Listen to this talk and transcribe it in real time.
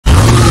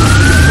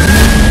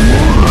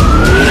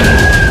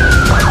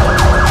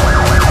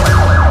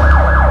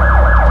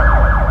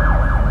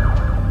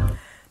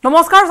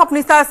নমস্কাৰ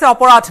স্বপ্নিষ্ঠা আছে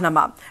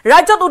অপৰাধনামা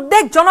ৰাজ্যত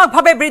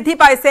উদ্বেগজনকভাৱে বৃদ্ধি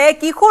পাইছে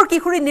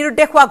কিশোৰী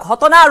নিৰুদ্দেশ হোৱা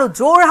ঘটনা আৰু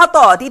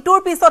যোৰহাটত ইটোৰ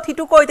পিছত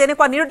হিটুকৈ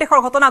তেনেকুৱা নিৰুদ্দেশৰ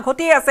ঘটনা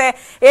ঘটি আছে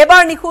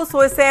এবাৰ নিখোজ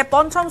হৈছে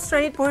পঞ্চম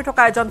শ্ৰেণীত পঢ়ি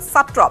থকা এজন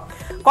ছাত্ৰ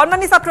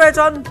কণমানি ছাত্ৰ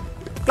এজন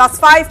ক্লাস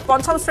 5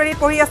 পঞ্চম শ্ৰেণীত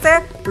পঢ়ি আছে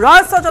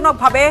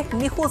ৰহস্যজনকভাৱে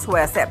নিখোজ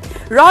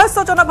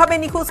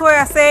হৈ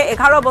আছে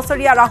 11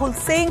 বছৰীয়া ৰাহুল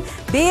সিং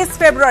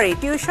 20 ফেব্ৰুৱাৰী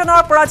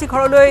টিউচনৰ পৰা যি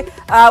ঘৰলৈ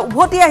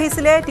উভতি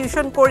আহিছিলে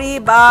টিউচন কৰি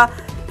বা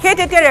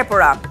হেটেটেৰে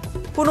পৰা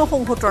কোনো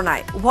সংহূত্ৰ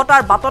নাই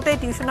উভতাৰ বাটতে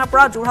টিউচনৰ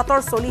পৰা যোৰহাটৰ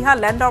চলিহা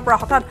লেণ্ডৰ পৰা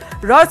হঠাৎ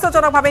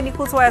ৰহস্যজনকভাৱে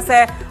নিখোজ হৈ আছে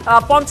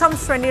পঞ্চম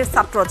শ্ৰেণীৰ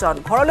ছাত্ৰজন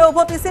ঘৰলৈ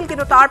উভতিছিল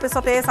কিন্তু তাৰ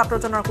পিছতে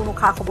ছাত্ৰজনৰ কোনো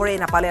খা খবৰেই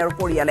নাপালে আৰু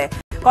পৰিয়ালে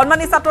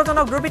কণমানি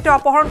ছাত্ৰজনক দুৰ্বৃত্ত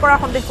অপহৰণ কৰাৰ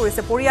সন্দেহ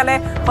কৰিছে পৰিয়ালে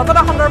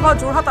ঘটনা সন্দৰ্ভত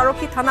যোৰহাট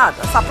আৰক্ষী থানাত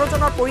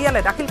ছাত্ৰজনৰ পৰিয়ালে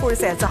দাখিল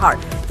কৰিছে এজাহাৰ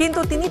কিন্তু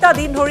 3টা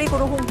দিন ধৰি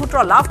কোনো সংহূত্ৰ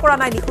লাভ কৰা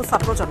নাই নিখোজ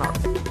ছাত্ৰজনৰ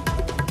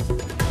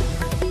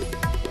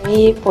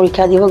এই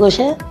পৰীক্ষা দিব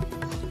গৈছে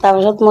তাৰ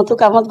পিছত মইতো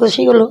কামত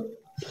গুচি গলো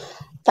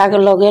তাক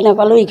লগে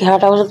নাপালো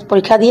 11টা বজাত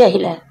পৰীক্ষা দি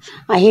আহিলে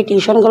আহি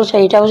টিউচন গ'ল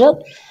 4টা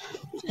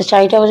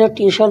বজাত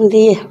টিউচন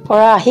দি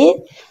পৰা আহি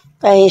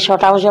তাই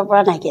 6টা বজাৰ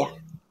পৰা নাইকিয়া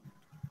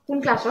কোন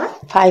ক্লাছৰ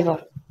 5ৰ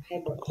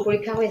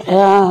পৰীক্ষা হৈছে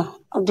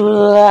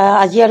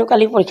আজি আৰু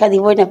কালি পৰীক্ষা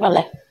দিবই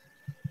নাপালে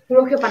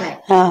সুৰক্ষা পানাই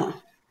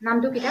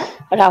নামটো কিটা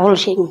ৰাহুল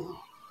সিং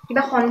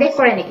কিবা সন্দেহ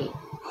কৰে নেকি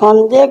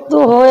সন্দেহটো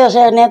হৈ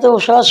আছে এনেতো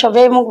ওচৰত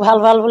সবেই মোক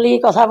ভাল বুলি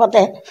কথা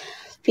পাতে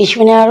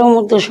পিছপিনে আৰু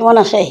মোক দুশ্মন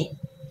আছে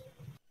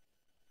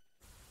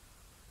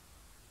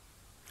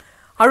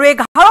আৰু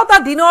 11টা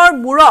দিনৰ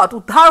মূৰত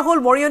উদ্ধাৰ হল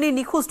মৰিয়নি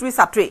নিখোজ দুই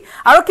ছাত্ৰী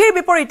আৰক্ষীৰ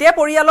বিপৰীতে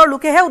পৰিয়ালৰ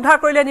লোকেহে উদ্ধাৰ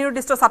কৰিলে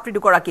নিৰুদ্দিষ্ট ছাত্ৰী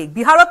দুগৰাকীক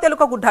বিহাৰত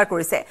তেওঁলোকক উদ্ধাৰ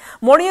কৰিছে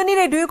মৰিয়নিৰ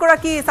এই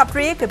দুইগৰাকী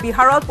ছাত্ৰীক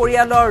বিহাৰত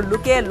পৰিয়ালৰ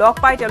লোকে লগ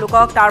পাই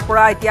তেওঁলোকক তাৰ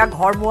পৰা এতিয়া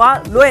ঘৰমুৱা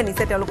লৈ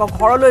আনিছে তেওঁলোকক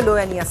ঘৰলৈ লৈ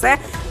আনি আছে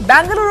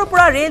বেংগালুৰুৰ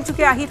পৰা ৰেল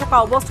যোগে আহি থকা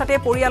অৱস্থাতে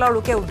পৰিয়ালৰ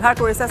লোকে উদ্ধাৰ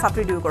কৰিছে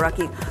ছাত্ৰী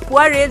দুইগৰাকীক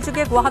পুৱা ৰেল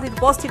যোগে গুৱাহাটীত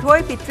উপস্থিত হৈ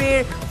পিতৃৰ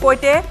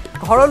সৈতে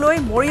ঘৰলৈ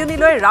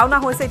মৰিয়নিলৈ ৰাওনা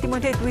হৈছে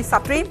ইতিমধ্যে দুই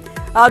ছাত্ৰী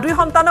দুই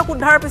সন্তানক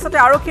উদ্ধাৰৰ পিছতে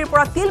আৰক্ষীৰ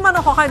পৰা তিলমানো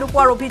সহায়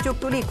নোপোৱাৰ অভিযোগ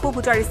তুলি ক্ষোভ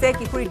উজাৰিছে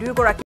কিশোৰী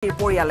দুইগৰাকীৰ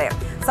পৰিয়ালে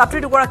ছাত্ৰী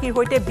দুগৰাকীৰ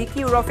সৈতে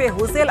বিকি উৰফে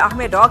হুজেল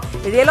আহমেদক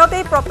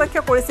ৰেলতেই প্ৰত্যক্ষ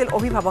কৰিছিল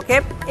অভিভাৱকে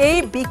এই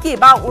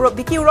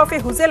বিকি উৰফে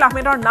হুজেল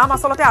আহমেদৰ নাম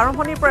আচলতে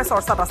আৰম্ভণিৰ পৰাই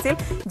চৰ্চাত আছিল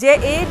যে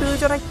এই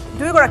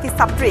দুইগৰাকী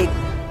ছাত্ৰীক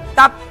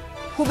তাত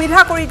সুবিধা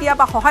কৰি দিয়া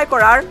বা সহায়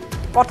কৰাৰ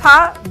কথা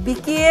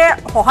বিকিয়ে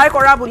সহায়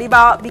কৰা বুলি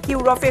বা বিকি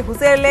উৰফে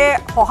হুজেলে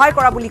সহায়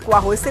কৰা বুলি কোৱা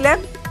হৈছিলে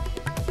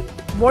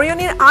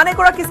মৰিয়নিৰ আন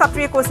এগৰাকী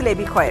ছাত্ৰীয়ে কৈছিল এই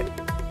বিষয়ে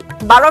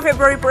 12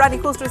 ফেব্ৰুৱাৰীৰ পৰা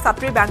নিখোজ দুই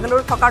ছাত্ৰী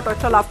বেংগালুৰুত থকাৰ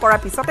তথ্য লাভ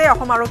কৰাৰ পিছতে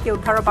অসম আৰক্ষীয়ে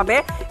উদ্ধাৰৰ বাবে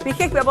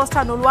বিশেষ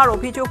ব্যৱস্থা নোলোৱাৰ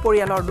অভিযোগ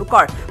পৰিয়ালৰ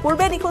লোকৰ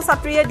পূৰ্বে নিখোজ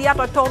ছাত্ৰীয়ে দিয়া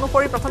তথ্য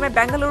অনুসৰি প্ৰথমে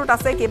বেংগালুৰুত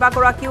আছে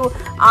কেইবাগৰাকীও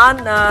আন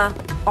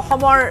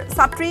অসমৰ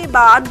ছাত্ৰী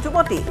বা আন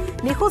যুৱতী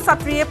নিখোজ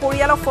ছাত্ৰীয়ে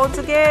পৰিয়ালক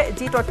ফোনযোগে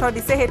যি তথ্য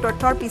দিছে সেই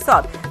তথ্যৰ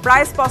পিছত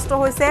প্ৰায় স্পষ্ট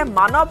হৈছে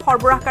মানৱ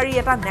সৰবৰাহকাৰী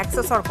এটা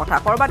নেক্সাছৰ কথা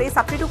কৰবাত এই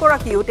ছাত্ৰী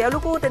দুগৰাকীও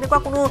তেওঁলোকো তেনেকুৱা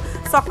কোনো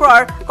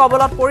চক্ৰৰ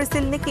কবলত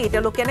পৰিছিল নেকি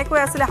তেওঁলোক কেনেকৈ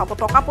আছিলে হাতত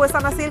টকা পইচা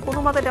নাছিল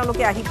কোনোমতে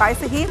তেওঁলোকে আহি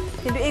পাইছেহি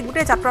কিন্তু এই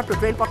গোটেই যাত্ৰাটো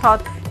ৰেল পথত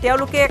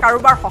তেওঁলোকে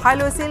কাৰোবাৰ সহায়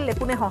লৈছিল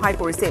কোনে সহায়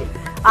কৰিছিল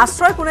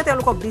আশ্ৰয় কোনে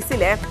তেওঁলোকক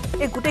দিছিলে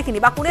এই গোটেইখিনি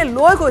বা কোনে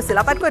লৈ গৈছিল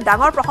আটাইতকৈ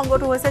ডাঙৰ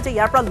প্ৰসংগটো হৈছে যে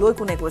ইয়াৰ পৰা লৈ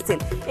কোনে গৈছিল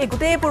এই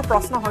গোটেইবোৰ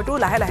প্ৰশ্ন হয়তো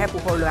লাহে লাহে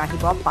পোহৰলৈ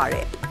আহিব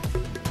পাৰে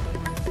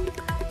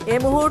এই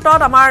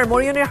মুহূৰ্তত আমাৰ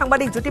মৰিয়নিৰ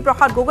সাংবাদিক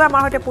জ্যোতিপ্ৰসাদ গগৈ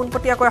আমাৰ সৈতে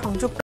পোনপটীয়াকৈ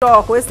সংযুক্ত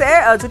হৈছে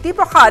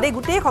জ্যোতিপ্ৰসাদ এই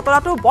গোটেই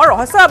ঘটনাটো বৰ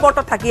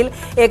ৰহস্যাৱৰ্তত থাকিল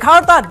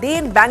 11টা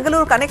দিন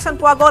বেংগালুৰু কানেকশ্যন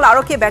পোৱা গ'ল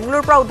আৰক্ষীয়ে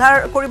বেংগালুৰুৰ পৰা উদ্ধাৰ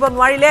কৰিব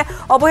নোৱাৰিলে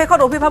অৱশেষত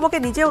অভিভাৱকে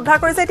নিজে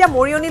উদ্ধাৰ কৰিছে এতিয়া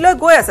মৰিয়নিলৈ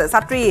গৈ আছে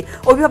ছাত্ৰী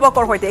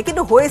অভিভাৱকৰ সৈতে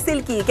কিন্তু হৈছিল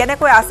কি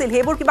কেনেকৈ আছিল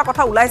সেইবোৰ কিবা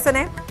কথা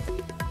ওলাইছেনে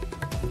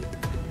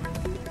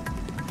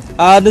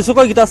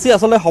নিশ্চয়কৈ গীতাশ্ৰী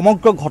আসলে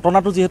সমগ্ৰ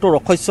ঘটনাটো যেহেতু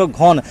ৰহস্য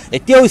ঘন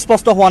এতিয়াও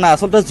স্পষ্ট হোৱা নাই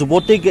আসলে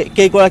যুৱতী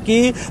কেইগৰাকী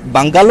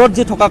বাংগালোৰত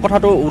যে থকা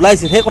কথাটো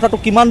ওলাইছিল সেই কথাটো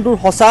কিমান দূৰ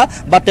সঁচা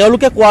বা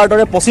তেওঁলোকে কোৱাৰ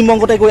দৰে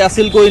পশ্চিমবংগতে গৈ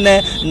আছিল গৈ নে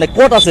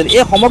ক'ত আছিল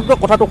এই সমগ্ৰ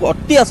কথাটো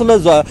অতি আসলে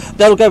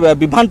তেওঁলোকে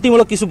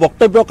বিভ্ৰান্তিমূলক কিছু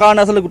বক্তব্যৰ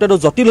কাৰণে আসলে গোটেইটো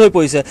জটিল হৈ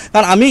পৰিছে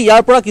কাৰণ আমি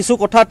ইয়াৰ পৰা কিছু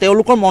কথা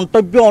তেওঁলোকৰ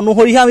মন্তব্য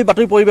অনুসৰিহে আমি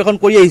বাতৰি পৰিৱেশন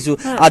কৰি আহিছোঁ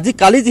আজি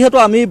কালি যেহেতু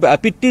আমি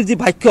পিতৃৰ যি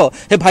ভাষ্য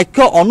সেই ভাষ্য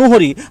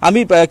অনুসৰি আমি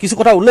কিছু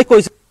কথা উল্লেখ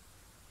কৰিছোঁ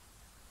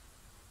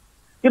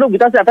কিন্তু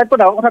গীতাশ্ৰী আটাইতকৈ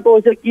ডাঙৰ কথাটো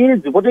হৈছে কি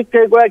যুৱতী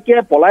কেইগৰাকীয়ে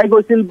পলাই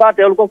গৈছিল বা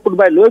তেওঁলোকক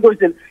কোনোবাই লৈ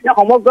গৈছিল এই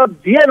সমগ্ৰ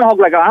যিয়ে নহওক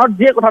লাগে আনত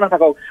যিয়ে কথা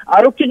নাথাকক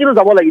আৰক্ষী কিন্তু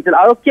যাব লাগিছিল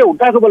আৰক্ষীয়ে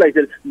উদ্ধাৰ কৰিব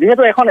লাগিছিল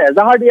যিহেতু এখন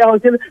এজাহাৰ দিয়া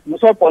হৈছিল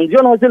গোচৰ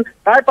পঞ্জীয়ন হৈছিল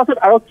তাৰ পাছত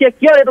আৰক্ষীয়ে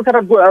কিয় এইটো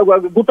ক্ষেত্ৰত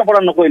গুৰুত্ব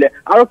প্ৰদান নকৰিলে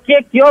আৰক্ষীয়ে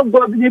কিয়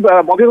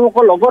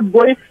অভিভাৱকৰ লগত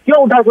গৈ কিয়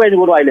উদ্ধাৰ কৰি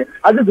আনিব নোৱাৰিলে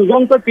আজি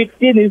দুজনকৈ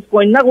পিতৃ নিজ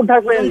কন্যাক উদ্ধাৰ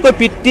কৰি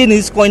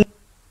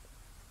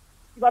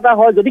কিবা এটা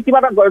হয় যদি কিবা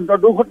এটা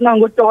দুৰ্ঘটনা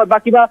সংঘটিত হয় বা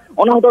কিবা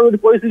অনাহুতৰ যদি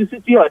পৰিস্থিতি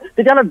সৃষ্টি হয়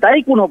তেতিয়াহ'লে দায়ী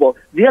কোন হ'ব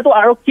যিহেতু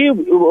আৰক্ষী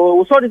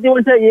ওচৰত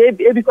ইতিমধ্যে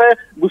এই বিষয়ে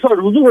গোচৰ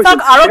ৰুজু হৈছে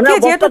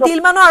আৰক্ষীয়ে যিহেতু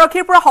তিলমানো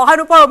আৰক্ষীৰ পৰা সহায়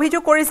নোপোৱাৰ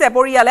অভিযোগ কৰিছে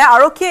পৰিয়ালে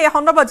আৰক্ষীয়ে এই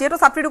সন্দৰ্ভত যিহেতু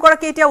ছাত্ৰী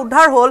দুগৰাকী এতিয়া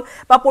উদ্ধাৰ হ'ল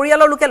বা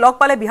পৰিয়ালৰ লোকে লগ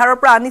পালে বিহাৰৰ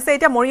পৰা আনিছে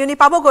এতিয়া মৰিয়নি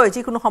পাবগৈ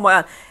যিকোনো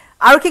সময়ত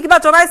আৰক্ষী কিবা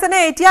জনাইছেনে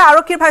এতিয়া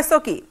আৰক্ষীৰ ভাষ্য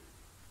কি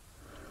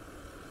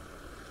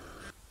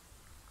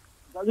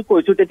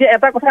কৈছো তেতিয়া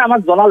এটা কথা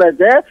আমাক জনালে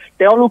যে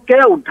তেওঁলোকে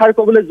উদ্ধাৰ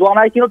কৰিবলৈ যোৱা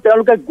নাই কিন্তু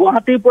তেওঁলোকে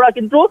গুৱাহাটীৰ পৰা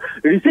কিন্তু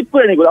ৰিচিভ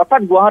কৰি আনিব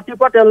অৰ্থাৎ গুৱাহাটীৰ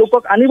পৰা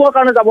তেওঁলোকক আনিবৰ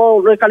কাৰণে যাব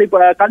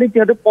কালি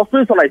যিহেতু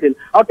প্ৰস্তুতি চলাইছিল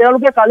আৰু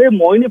তেওঁলোকে কালি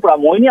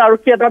মইনী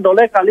আৰক্ষী এটা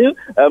দলে কালি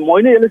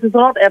মইনী ৰেল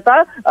ষ্টেচনত এটা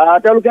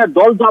তেওঁলোকে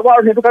দল যাব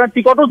আৰু সেইটো কাৰণে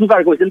টিকটো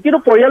যোগাৰ কৰিছিল কিন্তু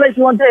পৰিয়ালে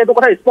ইতিমধ্যে এইটো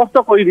কথা স্পষ্ট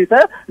কৰি দিছে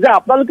যে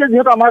আপোনালোকে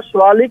যিহেতু আমাৰ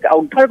ছোৱালীক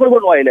উদ্ধাৰ কৰিব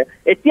নোৱাৰিলে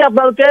এতিয়া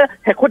আপোনালোকে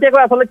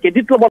শেহতীয়াকৈ আচলতে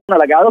ক্ৰেডিট ল'ব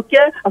নালাগে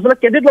আৰক্ষীয়ে আচলতে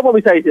ক্ৰেডিট ল'ব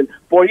বিচাৰিছিল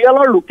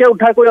পৰিয়ালৰ লোকে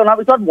উদ্ধাৰ কৰি অনাৰ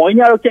পিছত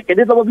মইনী আৰক্ষীয়ে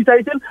ক্ৰেডিট ল'ব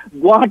বিচাৰিছিল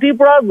গুৱাহাটীৰ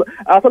পৰা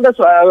আচলতে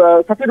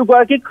ছাত্ৰী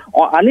দুগৰাকীক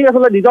আনি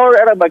আচলতে নিজৰ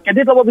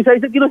ক্ৰেডিট ল'ব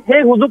বিচাৰিছিল কিন্তু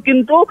সেই সুযোগ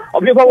কিন্তু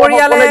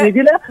অভিভাৱকসকলে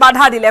নিদিলে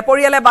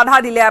পৰিয়ালে বাধা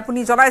দিলে আপুনি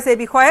জনাইছে এই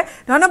বিষয়ে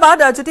ধন্যবাদ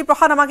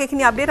জ্যোতিপ্ৰসাদ আমাক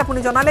এইখিনি আপডেট আপুনি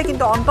জনালে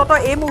কিন্তু অন্তত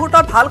এই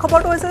মুহূৰ্তত ভাল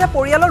খবৰটো হৈছে যে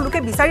পৰিয়ালৰ লোকে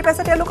বিচাৰি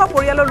পাইছে তেওঁলোকক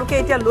পৰিয়ালৰ লোকে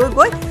এতিয়া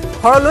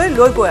ঘৰলৈ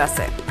লৈ গৈ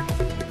আছে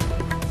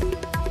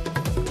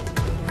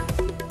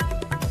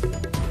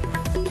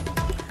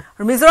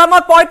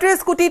মিজোৰামত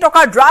 ৩৫ কোটি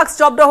টকাৰ ড্ৰাগছ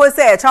জব্দ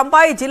হৈছে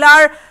চাম্পাই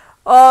জিলাৰ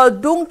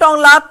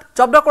দুংটংলাত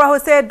জব্দ কৰা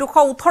হৈছে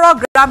 ২১৮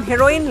 গ্ৰাম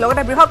হেৰোইন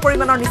লগতে বৃহৎ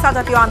পৰিমাণৰ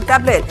নিচাজাতীয় আন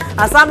টেবলেট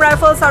আছাম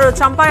ৰাইফলছ আৰু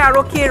চাম্পাই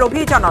আৰক্ষীৰ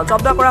অভিযানত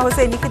জব্দ কৰা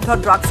হৈছে নিষিদ্ধ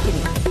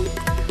ড্ৰাগছখিনি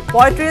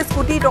 ৩৫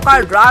 কোটি টকাৰ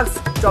ড্ৰাগছ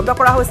জব্দ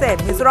কৰা হৈছে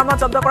মিজোৰামত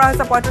জব্দ কৰা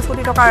হৈছে ৩৫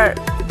 কোটি টকাৰ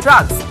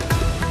ড্ৰাগছ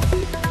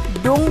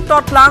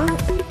দুংটটলাং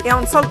এই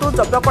অঞ্চলটোত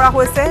জব্দ কৰা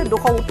হৈছে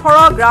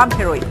 ২১৮ গ্ৰাম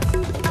হেৰোইন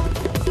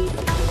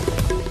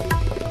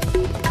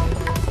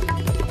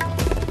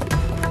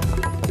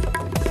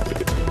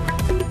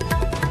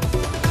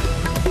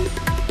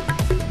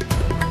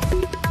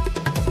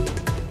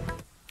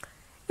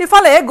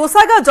ইফালে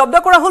গোসাইগাঁও জব্দ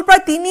কৰা হল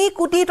প্ৰায় ৩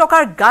 কোটি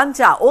টকাৰ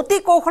গাঞ্জা অতি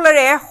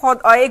কৌশলেৰে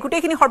এই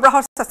গোটেইখিনি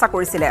সৰবৰাহৰ চেষ্টা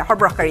কৰিছিলে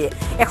সৰবৰাহকাৰীয়ে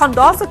এখন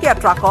 10-চকীয়া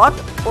ট্ৰাকত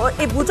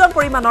এই বুজন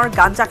পৰিমাণৰ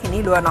গাঞ্জাখিনি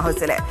লৈ অনা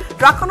হৈছিলে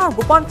ট্ৰাকখনৰ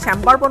গোপন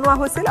চেম্বাৰ বনোৱা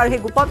হৈছিল আৰু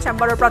সেই গোপন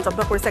চেম্বাৰৰ পৰা জব্দ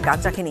কৰিছে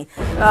গাঞ্জাখিনি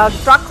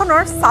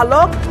ট্ৰাকখনৰ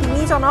চালক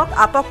 3জনক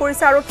আটক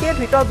কৰিছে আৰক্ষীয়ে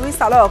ভিতৰত 2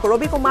 চালক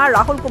ৰবি কুমাৰ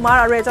ৰাহুল কুমাৰ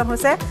আৰু এজন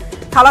হৈছে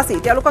খালাসী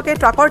তেওঁলোকে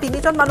ট্ৰাকৰ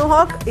 3জন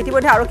মানুহক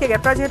ইতিমধ্যে আৰক্ষীয়ে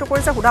গ্ৰেপ্তাৰ যেহেতু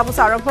কৰিছে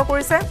সোধাপোছা আৰম্ভ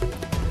কৰিছে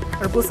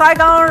আৰু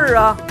গোসাইগাঁৱৰ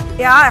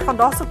এয়া এখন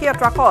 10-চকীয়া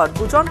ট্ৰাকত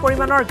বুজন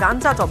পৰিমাণৰ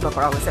গাঞ্জা জব্দ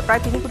কৰা হৈছে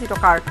প্ৰায় 3 কোটি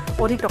টকাৰ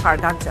অধিক টকাৰ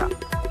গাঞ্জা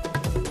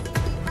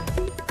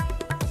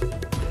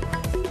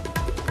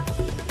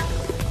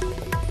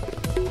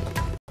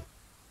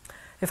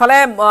ইফালে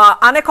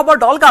আন এক খবৰ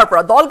দলগাঁৱৰ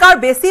পৰা দলগাঁৱৰ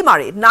বেছি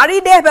মাৰি নাৰী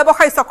দেহ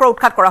ব্যৱসায়ী চক্ৰ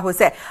উৎখাত কৰা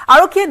হৈছে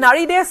আৰক্ষীয়ে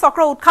নাৰী দেহ চক্ৰ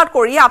উৎখাত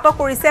কৰি আটক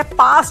কৰিছে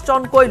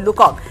 5জনকৈ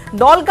লোকক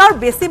দলগাঁৱৰ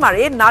বেছি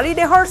মাৰি নাৰী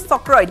দেহৰ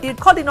চক্ৰই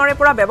দীৰ্ঘদিনৰে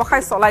পৰা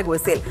ব্যৱসায় চলাই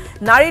গৈছিল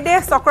নাৰী দেহ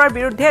চক্ৰৰ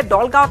বিৰুদ্ধে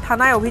দলগাঁও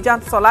থানায় অভিযান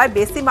চলাই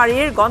বেছি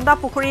মাৰিৰ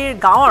গন্দাপুখুৰীৰ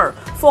গাঁৱৰ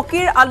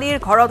ফকিৰ আলীৰ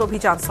ঘৰত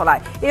অভিযান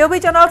চলায় এই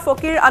অভিযানত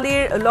ফকিৰ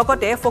আলীৰ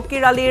লগতে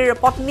ফকিৰ আলীৰ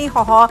পত্নী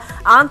সহ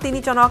আন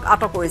 3জনক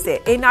আটক কৰিছে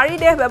এই নাৰী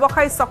দেহ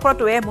ব্যৱসায়ী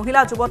চক্ৰটোৱে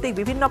মহিলা যুৱতীক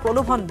বিভিন্ন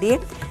প্ৰলোভন দি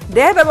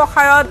দেহ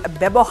ব্যৱসায়ত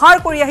ব্যৱহাৰ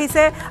কৰি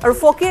আহিছে আৰু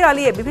ফকিৰ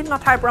আলীয়ে বিভিন্ন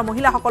ঠাইৰ পৰা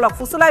মহিলাসকলক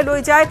ফুচুলাই লৈ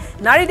যায়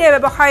নাৰী দেহ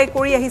ব্যৱসায়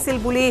কৰি আহিছিল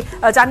বুলি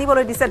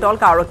জানিবলৈ দিছে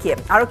দলগাঁও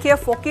আৰক্ষীয়ে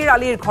ফকিৰ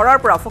আলীৰ ঘৰৰ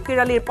পৰা ফকিৰ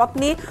আলীৰ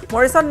পত্নী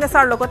মৰিছন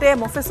নেছাৰ লগতে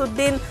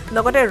মফিজউদ্দিন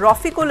লগতে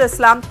ৰফিকুল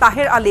ইছলাম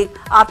তাহেৰ আলীক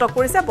আটক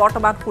কৰিছে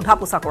বৰ্তমান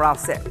সোধাপোছা কৰা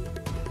আছে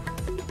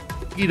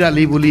ফকিৰ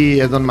আলী বুলি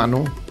এজন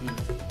মানুহ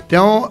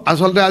তেওঁ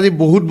আচলতে আজি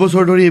বহুত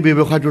বছৰ ধৰি এই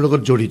ব্যৱসায়টোৰ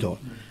লগত জড়িত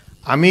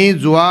আমি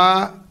যোৱা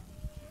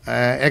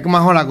 1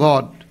 মাহৰ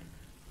আগত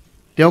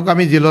তেওঁক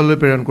আমি জেললৈ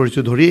প্ৰেৰণ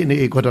কৰিছোঁ ধৰি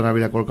এই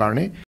ঘটনাবিলাকৰ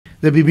কাৰণে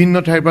যে বিভিন্ন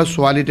ঠাইৰ পৰা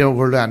ছোৱালী তেওঁৰ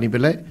ঘৰলৈ আনি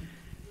পেলাই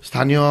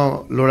স্থানীয়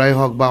ল'ৰাই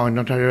হওক বা অন্য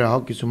ঠাইৰে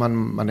হওক কিছুমান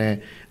মানে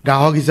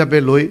গ্ৰাহক হিচাপে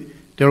লৈ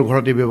তেওঁৰ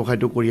ঘৰত এই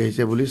ব্যৱসায়টো কৰি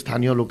আহিছে বুলি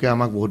স্থানীয় লোকে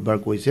আমাক বহুতবাৰ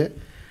কৈছে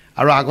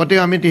আৰু আগতে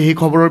আমি সেই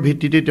খবৰৰ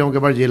ভিত্তিতে তেওঁক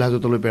এবাৰ জেল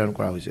হাজতলৈ প্ৰেৰণ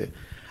কৰা হৈছে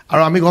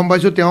আৰু আমি গম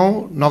পাইছোঁ তেওঁ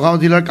নগাঁও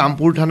জিলাৰ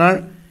কামপুৰ থানাৰ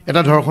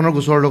এটা ধৰ্ষণৰ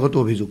গোচৰৰ লগতো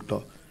অভিযুক্ত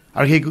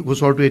আৰু সেই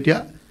গোচৰটো এতিয়া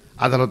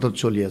আদালতত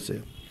চলি আছে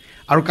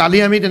আৰু কালি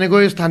আমি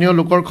তেনেকৈ স্থানীয়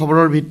লোকৰ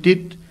খবৰৰ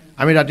ভিত্তিত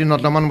আমি ৰাতি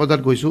 9টামান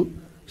বজাত গৈছোঁ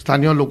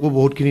স্থানীয় লোকো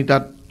বহুতখিনি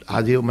তাত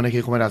হাজিৰ মানে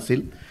সেই সময়ত আছিল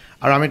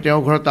আৰু আমি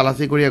তেওঁৰ ঘৰত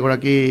তালাচী কৰি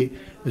এগৰাকী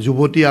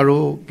যুৱতী আৰু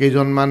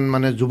কেইজনমান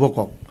মানে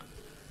যুৱকক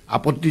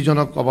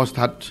আপত্তিজনক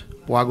অৱস্থাত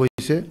পোৱা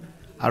গৈছে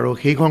আৰু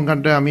সেই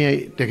সংক্ৰান্তে আমি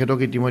তেখেতক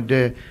ইতিমধ্যে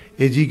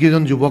এই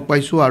যিকেইজন যুৱক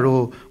পাইছোঁ আৰু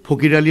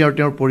ফকিৰ আলী আৰু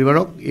তেওঁৰ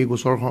পৰিবাৰক এই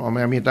গোচৰ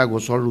আমি এটা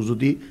গোচৰ ৰুজু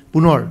দি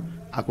পুনৰ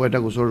আকৌ এটা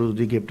গোচৰ ৰুজু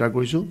দি গ্ৰেপ্তাৰ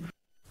কৰিছোঁ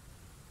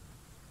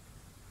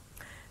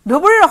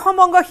ধুবুৰীৰ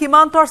অসমবংগ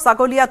সীমান্তৰ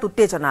ছাগলীয়াত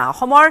উত্তেজনা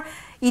অসমৰ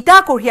ইটা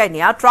কঢ়িয়াই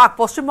নিয়া ট্ৰাক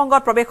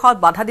পশ্চিমবংগত প্ৰৱেশত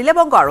বাধা দিলে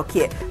বংগ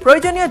আৰক্ষীয়ে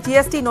প্ৰয়োজনীয়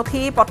জিএছটি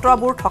নথি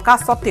পত্ৰবোৰ থকা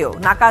সত্ত্বেও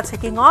নাকা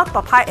চেকিঙত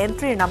তথা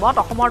এণ্ট্ৰিৰ নামত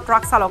অসমৰ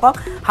ট্ৰাক চালকক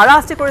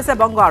হাৰাশাস্তি কৰিছে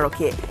বংগ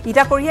আৰক্ষীয়ে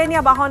ইটা কঢ়িয়াই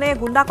নিয়া বাহনে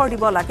গুণ্ডাকৰ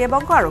দিব লাগে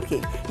বংগ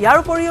আৰক্ষীক ইয়াৰ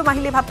উপৰিও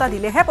মাহিলী ভাত্তা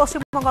দিলেহে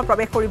পশ্চিমবংগত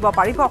প্ৰৱেশ কৰিব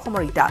পাৰিব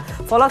অসমৰ ইটা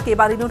ফলত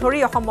কেইবাদিনো ধৰি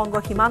অসমবংগ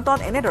সীমান্তত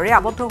এনেদৰে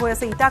আবদ্ধ হৈ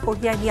আছে ইটা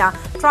কঢ়িয়াই নিয়া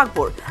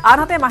ট্ৰাকবোৰ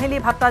আনহাতে মাহিলী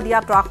ভাত্তা দিয়া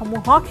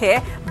ট্ৰাকসমূহকহে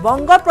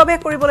বংগত প্ৰৱেশ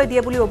কৰিবলৈ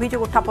দিয়ে বুলি অভিযোগ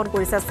উত্থাপন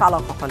কৰিছে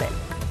চালকসকলে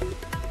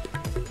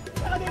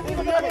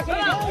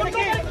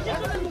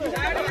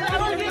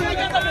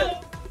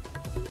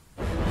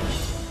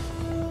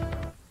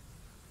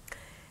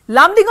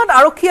লামডিঙত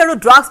আৰক্ষী আৰু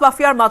ড্ৰাগছ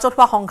মাফিয়াৰ মাজত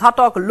হোৱা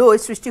সংঘাতক লৈ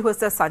সৃষ্টি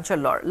হৈছে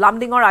চাঞ্চল্যৰ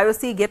লামডিঙৰ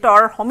আইঅচি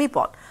গেটৰ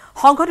সমীপত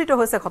সংঘটিত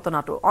হৈছে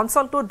ঘটনাটো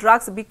অঞ্চলটো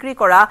ড্ৰাগছ বিক্ৰী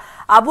কৰা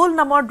আবুল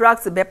নামৰ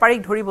ড্ৰাগছ বেপাৰীক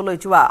ধৰিবলৈ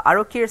যোৱা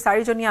আৰক্ষীৰ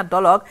 4জনীয়া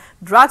দলক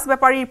ড্ৰাগছ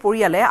বেপাৰীৰ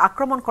পৰিয়ালে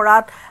আক্ৰমণ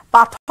কৰাত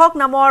পাঠক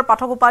নামৰ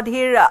পাঠক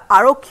উপাধিৰ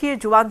আৰক্ষীৰ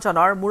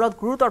জোৱানজনৰ মূৰত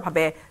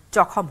গুৰুতৰভাৱে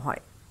জখম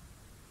হয়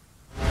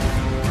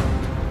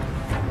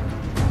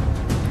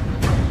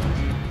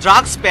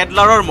ড্ৰাগছ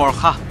পেডলাৰৰ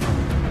মৰখা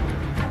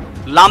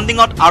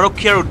লামডিঙত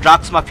আৰক্ষী আৰু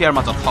ড্ৰাগছ মাফিয়াৰ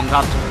মাজত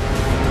সংঘাত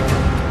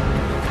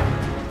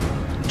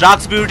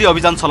ড্ৰাগছ বিৰোধী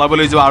অভিযান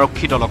চলাবলৈ যোৱা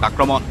আৰক্ষী দলক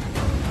আক্ৰমণ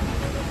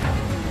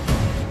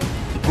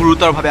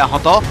গুৰুতৰভাৱে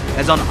আহত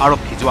এজন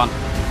আৰক্ষী জোৱান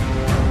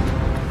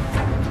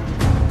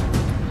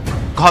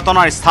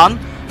ঘটনাৰ স্থান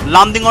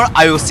লামডিঙৰ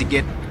আইঅচি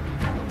গেট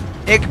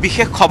এক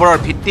বিশেষ খবৰৰ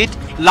ভিত্তিত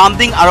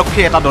লামডিং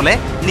আৰক্ষীৰ এটা দলে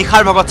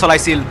নিশাৰ ভাগত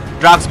চলাইছিল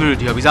ড্ৰাগছ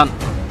বিৰোধী অভিযান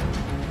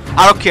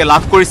আৰক্ষীয়ে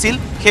লাভ কৰিছিল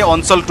সেই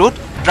অঞ্চলটোত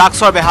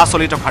ড্ৰাগছৰ বেহা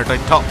চলি থকাৰ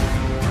তথ্য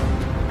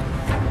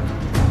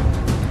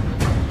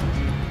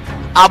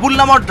আবুল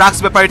নামৰ ড্ৰাগছ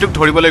বেপাৰীটোক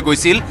ধৰিবলৈ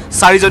গৈছিল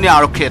 4জনীয়া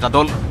আৰক্ষীৰ এটা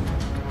দল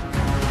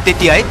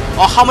তেতিয়াই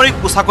অসামৰিক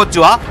পোছাকত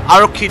যোৱা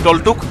আৰক্ষীৰ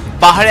দলটোক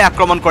বাহাৰে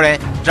আক্ৰমণ কৰে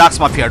ড্ৰাগছ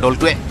মাফিয়াৰ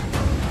দলটোৱে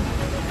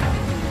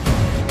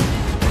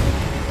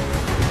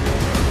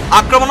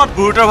আক্ৰমণত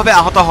গুৰুতৰভাৱে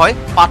আহত হয়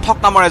পাঠক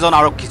নামৰ এজন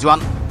আৰক্ষী জোৱান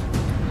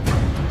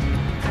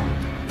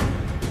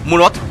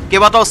মূৰত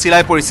কেইবাটাও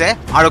চিলাই পৰিছে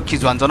আৰক্ষী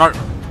জোৱানজনৰ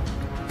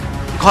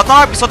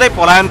ঘটনাৰ পিছতে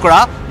পলায়ন কৰা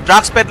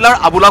ড্ৰাগছ পেডলাৰ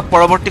আবুলক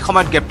পৰৱৰ্তী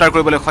সময়ত গ্ৰেপ্তাৰ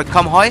কৰিবলৈ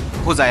সক্ষম হয়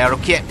হোজাই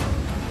আৰক্ষীয়ে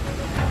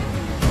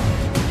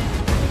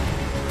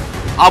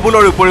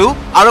আবুলৰ উপৰিও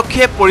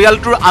আৰক্ষীয়ে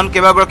পৰিয়ালটোৰ আন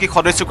কেইবাগৰাকী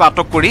সদস্যক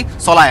আটক কৰি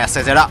চলাই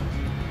আছে জেৰা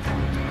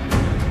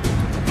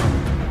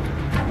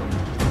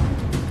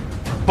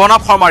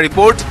প্ৰণৱ শৰ্মাৰ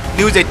report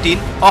news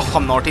 18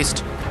 Assam north east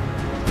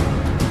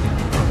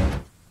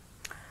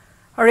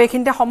আৰু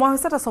এইখিনিতে সময়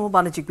হৈছে এটা চমু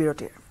বাণিজ্যিক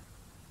বিৰতিৰ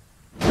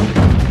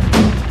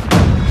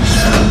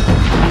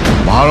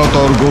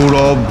ভাৰতৰ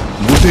গৌৰৱ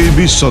গোটেই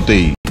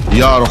বিশ্বতেই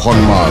ইয়াৰ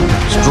সন্মান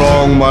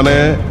ষ্ট্ৰং মানে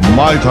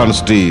মাইথান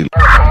ষ্টীল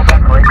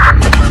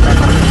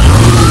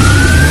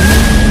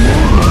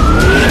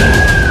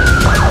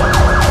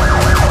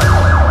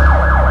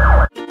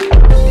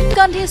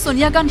গান্ধী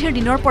সোনিয়া গান্ধীৰ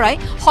দিনৰ পৰাই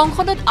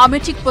সংসদত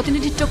আমেথিক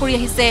প্ৰতিনিধিত্ব কৰি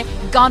আহিছে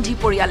গান্ধী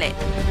পৰিয়ালে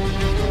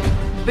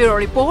bureau'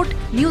 report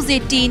news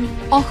 18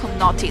 Assam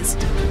north east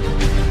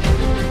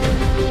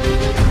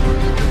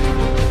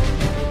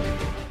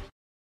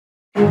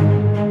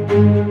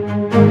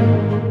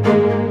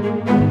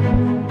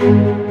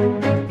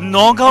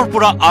নগাঁৱৰ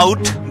পৰা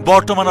আউট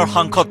বৰ্তমানৰ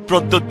সাংসদ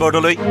প্ৰদ্যুৎ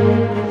বৰদলৈ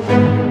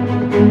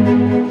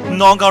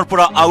নগাঁৱৰ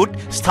পৰা আউট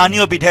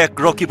স্থানীয় বিধায়ক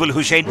ৰকিবুল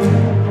হুছেইন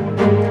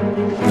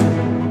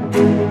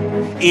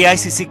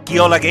এআইচিচি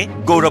কিয় লাগে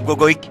গৌৰৱ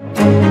গগৈক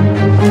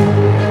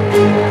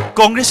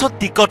কংগ্ৰেছত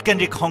টিকট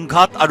কেন্দ্ৰিক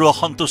সংঘাত আৰু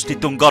অসন্তুষ্টি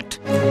তুংগত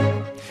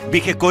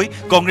বিশেষকৈ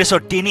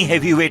কংগ্ৰেছৰ 3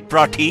 হেভিৱেইট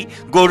প্ৰাৰ্থী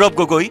গৌৰৱ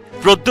গগৈ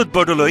প্ৰদ্যুৎ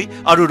বৰদলৈ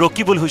আৰু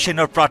ৰকিবুল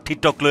হুছেইনৰ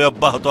প্ৰাৰ্থিত্বক লৈ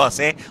অব্যাহত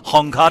আছে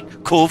সংঘাত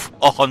ক্ষোভ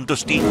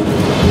অসন্তুষ্টি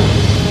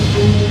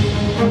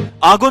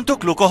আগন্তুক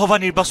লোকসভা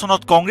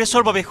নিৰ্বাচনত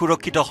কংগ্ৰেছৰ বাবে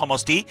সুৰক্ষিত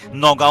সমষ্টি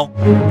নগাঁও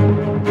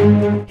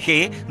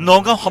সেয়ে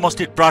নগাঁও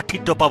সমষ্টিত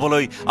প্ৰাৰ্থিত্ব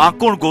পাবলৈ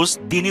আকুৰ গোজ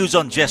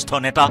তিনিওজন জ্যেষ্ঠ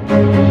নেতা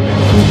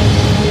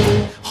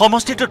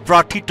সমষ্টিটোত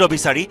প্ৰাৰ্থিত্ব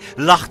বিচাৰি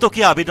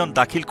লাখটকীয়া আবেদন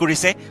দাখিল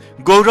কৰিছে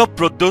গৌৰৱ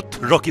প্ৰদ্যুৎ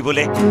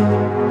ৰকিবুলে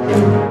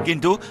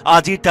কিন্তু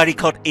আজিৰ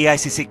তাৰিখত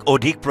এআইচিচিক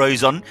অধিক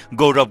প্ৰয়োজন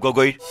গৌৰৱ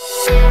গগৈৰ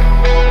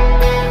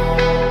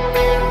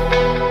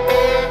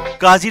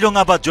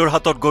কাজিৰঙা বা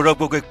যোৰহাটত গৌৰৱ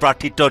গগৈক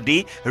প্ৰাৰ্থিত্ব দি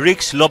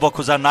ৰিক্স ল'ব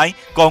খোজা নাই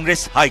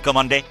কংগ্ৰেছ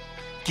হাইকমাণ্ডে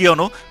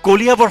কিয়নো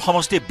কলিয়াবৰ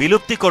সমষ্টি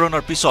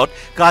বিলুপ্তিকৰণৰ পিছত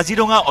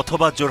কাজিৰঙা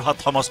অথবা যোৰহাট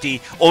সমষ্টি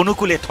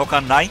অনুকূলে থকা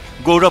নাই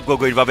গৌৰৱ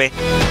গগৈৰ বাবে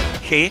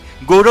সেয়ে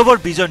গৌৰৱৰ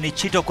বিজয়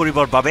নিশ্চিত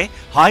কৰিবৰ বাবে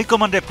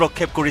হাইকমাণ্ডে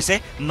প্ৰক্ষেপ কৰিছে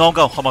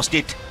নগাঁও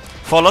সমষ্টিত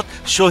ফলত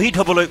শ্বহীদ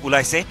হ'বলৈ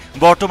ওলাইছে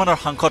বৰ্তমানৰ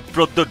সাংসদ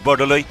প্ৰদ্যুৎ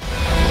বৰদলৈ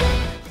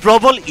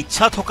প্ৰবল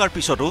ইচ্ছা থকাৰ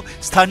পিছতো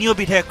স্থানীয়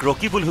বিধায়ক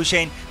ৰকিবুল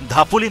হুছেইন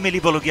ধাপলি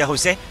মেলিবলগীয়া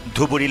হৈছে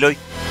ধুবুৰীলৈ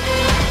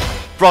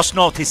প্ৰশ্ন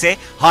উঠিছে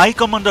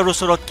হাইকমাণ্ডৰ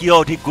ওচৰত কিয়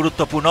অধিক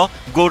গুৰুত্বপূৰ্ণ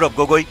গৌৰৱ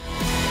গগৈ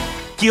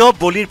কিয়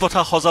বলিৰ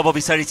পথা সজাব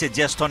বিচাৰিছে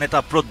জ্যেষ্ঠ নেতা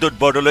প্ৰদ্যুৎ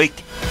বৰদলৈক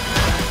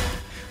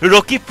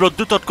ৰকিব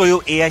প্ৰদ্যুৎতকৈও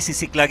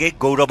এআইচিচিক লাগে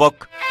গৌৰৱক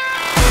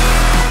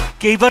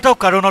কেইবাটাও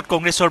কাৰণত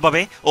কংগ্ৰেছৰ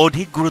বাবে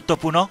অধিক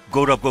গুৰুত্বপূৰ্ণ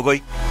গৌৰৱ গগৈ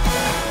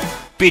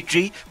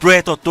পিতৃ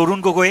প্ৰয়াত তৰুণ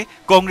গগৈয়ে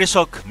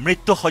কংগ্ৰেছক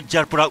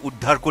মৃত্যুসজ্জাৰ পৰা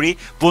উদ্ধাৰ কৰি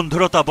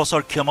 15টা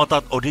বছৰ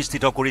ক্ষমতাত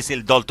অধিষ্ঠিত কৰিছিল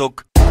দলটোক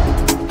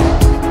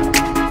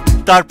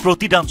তাৰ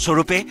প্ৰতিদান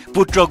স্বৰূপে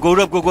পুত্ৰ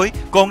গৌৰৱ গগৈ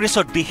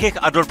কংগ্ৰেছত বিশেষ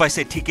আদৰ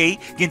পাইছে ঠিকেই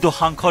কিন্তু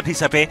সাংসদ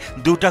হিচাপে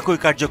দুটাকৈ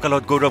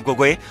কাৰ্যকালত গৌৰৱ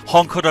গগৈয়ে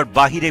সংসদৰ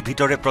বাহিৰে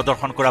ভিতৰে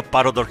প্ৰদৰ্শন কৰা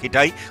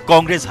পাৰদৰ্শিতাই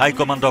কংগ্ৰেছ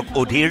হাইকমাণ্ডক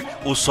অধীৰ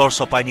ওচৰ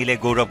চপাই নিলে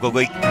গৌৰৱ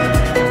গগৈক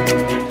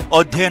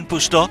অধ্যয়ন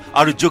পুষ্ট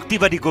আৰু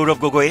যুক্তিবাদী গৌৰৱ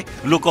গগৈয়ে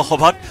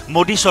লোকসভাত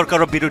মোদী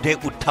চৰকাৰৰ বিৰুদ্ধে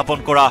উত্থাপন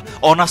কৰা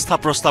অনাস্থা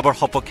প্ৰস্তাৱৰ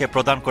সপক্ষে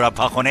প্ৰদান কৰা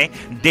ভাষণে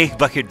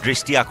দেশবাসীৰ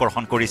দৃষ্টি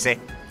আকৰ্ষণ কৰিছে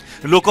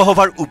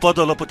লোকসভাৰ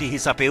উপদলপতি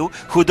হিচাপেও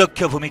সুদক্ষ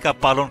ভূমিকা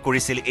পালন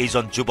কৰিছিল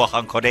এইজন যুৱ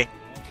সাংসদে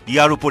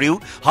ইয়াৰ উপৰিও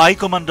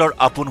হাইকমাণ্ডৰ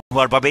আপোন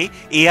হোৱাৰ বাবে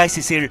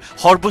AICCৰ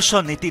সৰ্বোচ্চ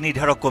নীতি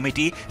নিৰ্ধাৰক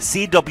কমিটি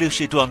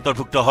CWCটো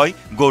অন্তৰ্ভুক্ত হয়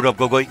গৌৰৱ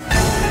গগৈ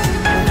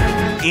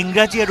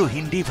ইংৰাজী আৰু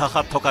হিন্দী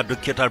ভাষাত থকা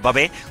দক্ষতাৰ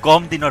বাবে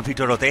কম দিনৰ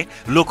ভিতৰতে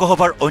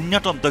লোকসভাৰ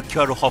অন্যতম দক্ষ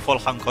আৰু সফল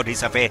সাংসদ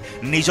হিচাপে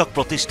নিজক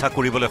প্ৰতিষ্ঠা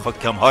কৰিবলৈ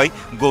সক্ষম হয়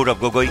গৌৰৱ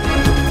গগৈ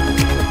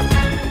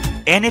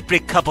এনে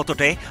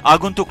প্ৰেক্ষাপটতে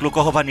আগন্তুক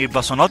লোকসভা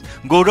নিৰ্বাচনত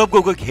গৌৰৱ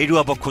গগৈক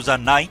হেৰুৱাব খোজা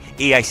নাই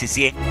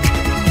AICCয়ে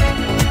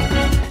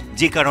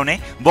যি কাৰণে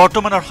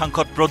বৰ্তমানৰ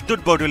সাংসদ প্ৰদ্যুৎ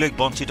বৰদলৈক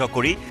বঞ্চিত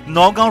কৰি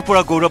নগাঁৱৰ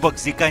পৰা গৌৰৱক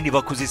জিকাই নিব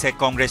খুজিছে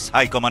কংগ্ৰেছ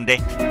হাইকমাণ্ডে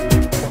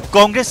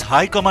কংগ্ৰেছ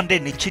হাইকমাণ্ডে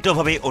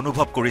নিশ্চিতভাৱে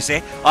অনুভৱ কৰিছে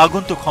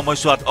আগন্তুক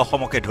সময়ছোৱাত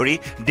অসমকে ধৰি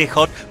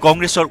দেশত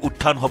কংগ্ৰেছৰ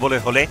উত্থান হ'বলৈ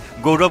হ'লে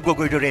গৌৰৱ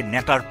গগৈৰ দৰে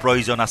নেতাৰ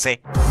প্ৰয়োজন আছে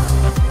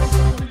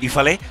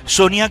ইফালে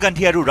সোনিয়া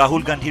গান্ধী আৰু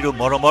ৰাহুল গান্ধীৰো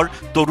মৰমৰ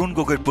তৰুণ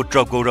গগৈৰ পুত্ৰ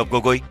গৌৰৱ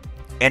গগৈ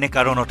এনে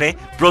কাৰণতে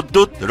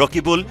প্ৰদ্যুৎ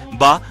ৰকিবুল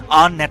বা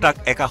আন নেতাক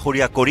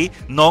একাষৰীয়া কৰি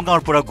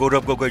নগাঁৱৰ পৰা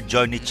গৌৰৱ গগৈৰ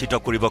জয় নিশ্চিত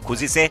কৰিব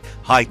খুজিছে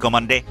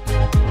হাইকমাণ্ডে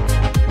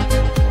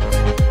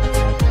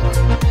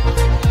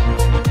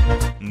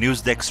news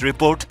desk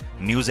report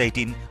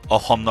News18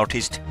 Assam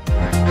Northeast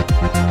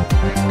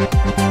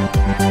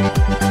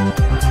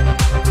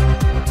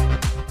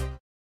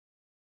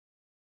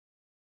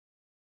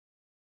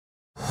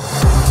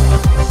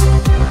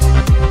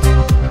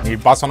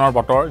নিৰ্বাচনৰ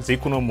বতৰ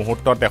যিকোনো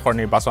মুহূৰ্তত দেশৰ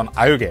নিৰ্বাচন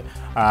আয়োগে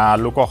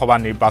লোকসভা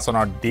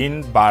নিৰ্বাচনৰ দিন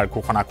বাৰ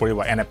ঘোষণা কৰিব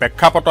এনে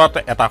প্ৰেক্ষাপটত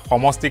এটা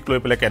সমষ্টিক লৈ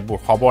পেলাই কেতবোৰ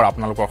খবৰ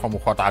আপোনালোকৰ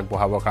সন্মুখত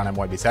আগবঢ়াবৰ কাৰণে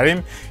মই বিচাৰিম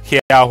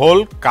সেয়া হ'ল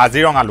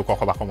কাজিৰঙা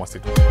লোকসভা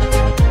সমষ্টিটো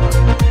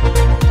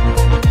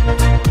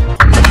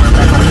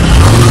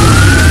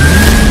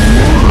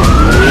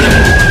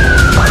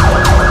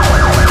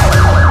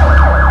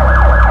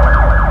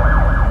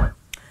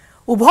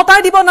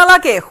উভতাই দিব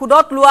নালাগে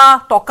সুদত লোৱা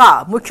টকা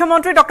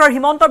মুখ্যমন্ত্ৰী ডক্টৰ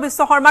হিমন্ত বিশ্ব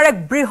শৰ্মাৰ এক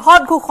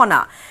বৃহৎ ঘোষণা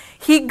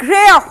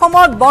শীঘ্ৰে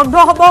অসমত বন্ধ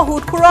হ'ব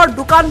সুদখোৰৰ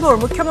দোকানবোৰ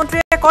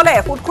মুখ্যমন্ত্ৰীয়ে ক'লে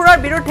সুদখোৰৰ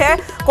বিৰুদ্ধে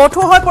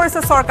কঠোৰ হৈ পৰিছে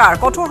চৰকাৰ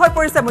কঠোৰ হৈ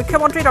পৰিছে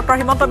মুখ্যমন্ত্ৰী ডক্টৰ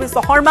হিমন্ত বিশ্ব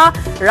শৰ্মা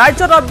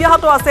ৰাজ্যত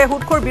অব্যাহত আছে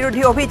সুদখোৰ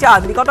বিৰোধী অভিযান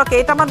বিগত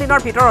কেইটামান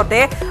দিনৰ ভিতৰতে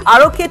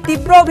আৰক্ষীয়ে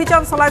তীব্ৰ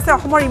অভিযান চলাইছে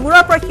অসমৰ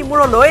ইমূৰৰ পৰা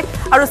সিমূৰলৈ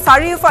আৰু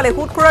চাৰিওফালে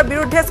সুদখোৰৰ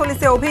বিৰুদ্ধে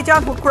চলিছে অভিযান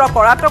সুদখোৰক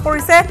কৰায়ত্ব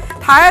কৰিছে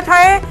ঠায়ে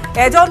ঠায়ে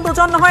এজন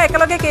দুজন নহয়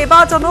একেলগে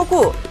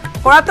কেইবাজনকো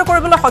কৰায়ত্ব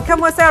কৰিবলৈ সক্ষম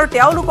হৈছে আৰু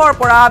তেওঁলোকৰ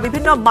পৰা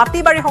বিভিন্ন মাটি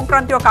বাৰী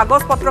সংক্ৰান্তীয়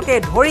কাগজ পত্ৰকে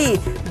ধৰি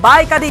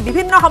বাইক আদি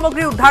বিভিন্ন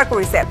সামগ্ৰী উদ্ধাৰ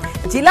কৰিছে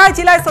জিলাই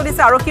জিলাই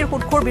চলিছে আৰক্ষীৰ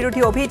সুদখোৰ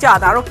বিৰোধী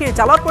অভিযান আৰক্ষীৰ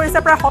জালত পৰিছে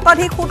প্ৰায়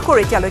শতাধিক সুদখোৰ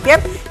এতিয়ালৈকে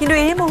কিন্তু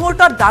এই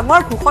মুহূৰ্তত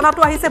ডাঙৰ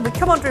ঘোষণাটো আহিছে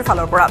মুখ্যমন্ত্ৰীৰ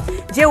ফালৰ পৰা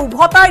যে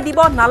উভতাই দিব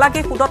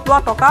নালাগে সুদত লোৱা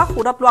টকা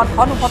সুদত লোৱা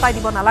ধন উভতাই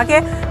দিব নালাগে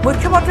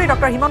মুখ্যমন্ত্ৰী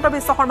ডক্টৰ হিমন্ত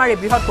বিশ্ব শৰ্মাৰ এই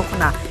বৃহৎ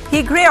ঘোষণা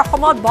শীঘ্ৰে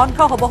অসমত বন্ধ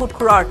হ'ব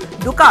সুদখোৰৰ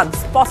দোকান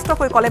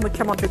স্পষ্টকৈ ক'লে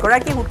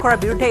মুখ্যমন্ত্ৰীগৰাকী সুদখোৰৰ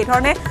বিৰুদ্ধে এই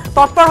ধৰণে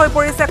তৎপৰ হৈ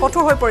পৰিছে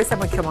কঠোৰ হৈ পৰিছে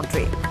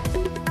মুখ্যমন্ত্ৰী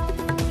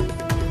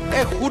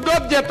এই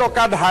সুদত যে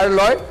টকা ধাৰ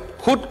লয়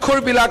সুদখোৰ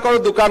বিলাকৰ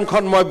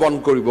দোকানখন মই বন্ধ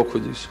কৰিব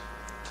খুজিছো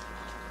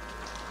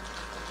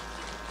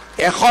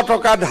 100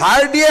 টকা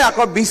ধাৰ দিয়ে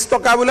আকৌ 20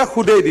 টকা বোলে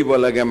সুদেই দিব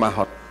লাগে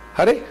মাহত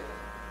আৰে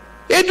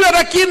এইটো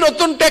এটা কি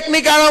নতুন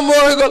টেকনিক আৰম্ভ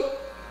হৈ গ'ল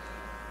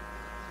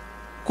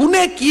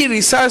কোনে কি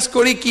ৰিচাৰ্চ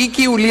কৰি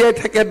কি উলিয়াই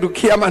থাকে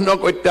দুখীয়া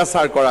মানুহক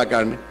অত্যাচাৰ কৰাৰ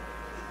কাৰণে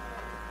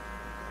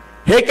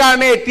সেই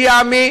কাৰণে এতিয়া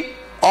আমি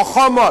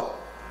অসমত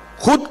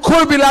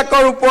সুদখোৰ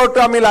বিলাকৰ ওপৰতো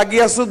আমি লাগি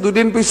আছো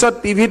দুদিন পিছত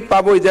টিভিত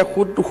পাবই যে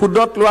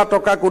সুদত লোৱা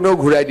টকা কোনেও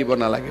ঘূৰাই দিব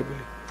নালাগে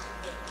বুলি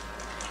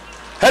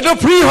হেটো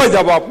ফ্ৰী হৈ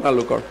যাব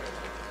আপোনালোকৰ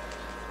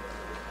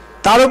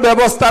তাৰো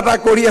ব্যৱস্থা এটা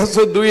কৰি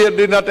আছো দুই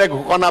এদিনতে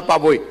ঘোষণা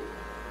পাবই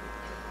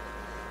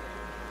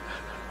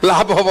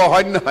লাভ হ'ব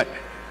হয় নহয়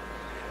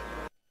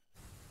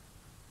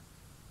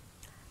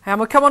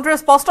মুখ্যমন্ত্ৰীৰ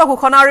স্পষ্ট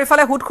ঘোষণা আৰু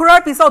ইফালে সুদখোৰৰ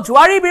পিছত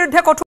জুৱাৰীৰ বিৰুদ্ধে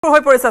কঠোৰ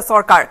হৈ পৰিছে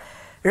চৰকাৰ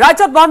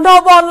ৰাজ্যত বন্ধ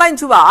হ'ব অনলাইন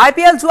জুৱা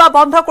IPL জুৱা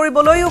বন্ধ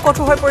কৰিবলৈও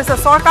কঠোৰ হৈ পৰিছে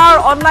চৰকাৰ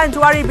অনলাইন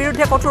জুৱাৰীৰ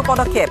বিৰুদ্ধে কঠোৰ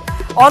পদক্ষেপ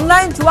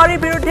অনলাইন জুৱাৰীৰ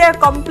বিৰুদ্ধে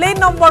কমপ্লেইন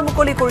নম্বৰ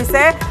মুকলি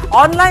কৰিছে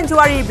অনলাইন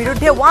জুৱাৰীৰ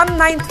বিৰুদ্ধে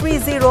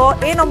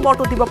 1930 এই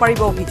নম্বৰটো দিব পাৰিব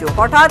অভিযোগ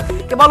অৰ্থাৎ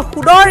কেৱল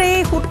সুদৰ এই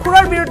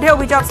সুদখোৰৰ বিৰুদ্ধে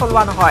অভিযান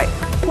চলোৱা নহয়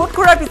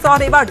সুদখোৰৰ পিছত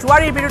এবাৰ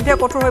জুৱাৰীৰ বিৰুদ্ধে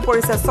কঠোৰ হৈ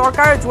পৰিছে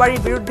চৰকাৰ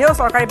জুৱাৰীৰ বিৰুদ্ধেও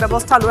চৰকাৰী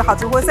ব্যৱস্থা লৈ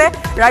সাজু হৈছে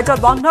ৰাজ্যত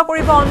বন্ধ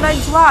কৰিব অনলাইন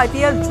জুৱা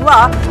IPL জুৱা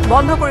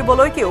বন্ধ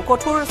কৰিবলৈকেও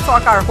কঠোৰ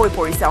চৰকাৰ হৈ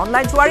পৰিছে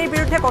অনলাইন জুৱাৰীৰ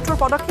বিৰুদ্ধে কঠোৰ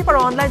পদক্ষেপ আৰু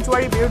অনলাইন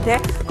জুৱাৰীৰ বিৰুদ্ধে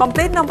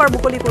কমপ্লেইন নম্বৰ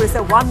মুকলি কৰিছে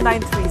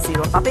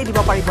 1930 তাতেই দিব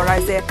পাৰিব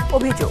ৰাইজে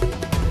অভিযোগ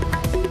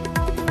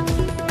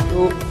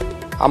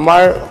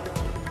আমাৰ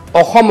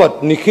অসমত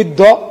নিষিদ্ধ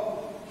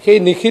সেই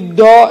নিষিদ্ধ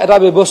এটা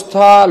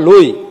ব্যৱস্থা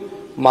লৈ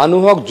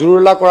মানুহক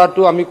জুৰুলা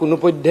কৰাটো আমি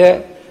কোনোপধ্যে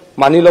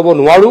মানি ল'ব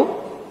নোৱাৰো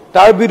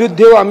তাৰ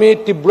বিৰুদ্ধেও আমি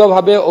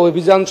তীব্ৰভাৱে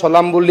অভিযান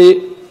চলাম বুলি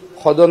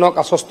সদনক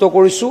আশ্বস্ত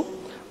কৰিছো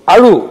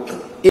আৰু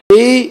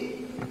এই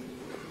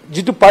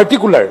যেটো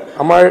পাৰ্টিকুলাৰ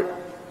আমাৰ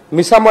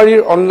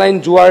মিছামাৰীৰ অনলাইন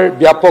জুৱাৰ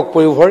ব্যাপক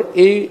প্ৰয়োভৰ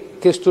এই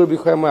কেছটোৰ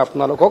বিষয়ে মই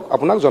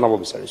আপোনাক জনাব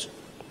বিচাৰিছো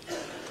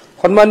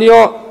সন্মানীয়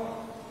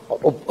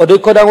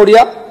অধ্যক্ষ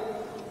ডাঙৰীয়া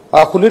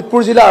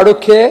শোণিতপুৰ জিলা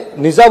আৰক্ষীয়ে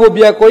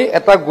নিজাববীয়াকৈ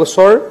এটা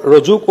গোচৰ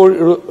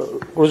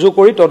ৰুজু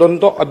কৰি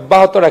তদন্ত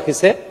অব্যাহত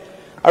ৰাখিছে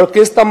আৰু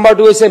কেছ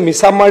নাম্বাৰটো হৈছে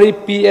Missamari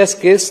PS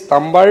cash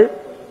number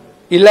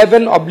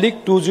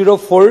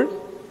 11/204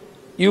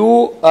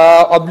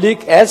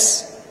 U/S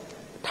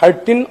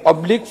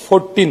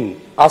 13/14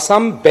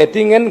 Assam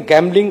Betting and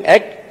Gambling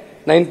Act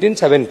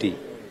 1970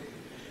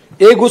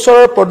 এই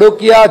গোচৰৰ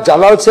পদকীয়া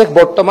জালাল শেখ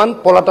বৰ্তমান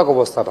পলাতক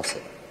অৱস্থাত আছে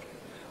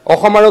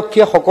অসম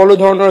আৰক্ষীয়ে সকলো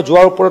ধৰণৰ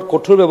জুৱাৰ ওপৰত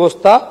কঠোৰ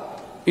ব্যৱস্থা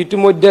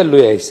ইতিমধ্যে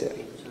লৈ আহিছে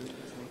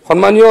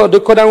সন্মানীয়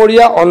অধ্যক্ষ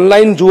ডাঙৰীয়া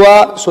অনলাইন জুৱা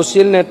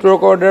সোশ্যাল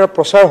নেটৱৰ্কৰ দ্বাৰা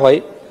প্ৰচাৰ হয়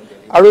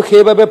আৰু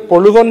সেইবাবে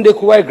প্ৰলোভন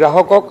দেখুৱাই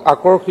গ্ৰাহকক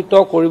আকৰ্ষিত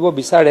কৰিব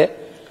বিচাৰে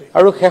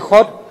আৰু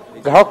শেষত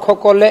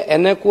গ্ৰাহকসকলে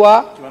এনেকুৱা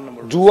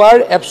জুৱাৰ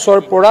এপছৰ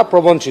পৰা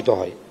প্ৰবঞ্চিত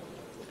হয়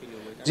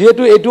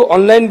যেহেতু এইটো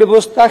অনলাইন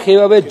ব্যৱস্থা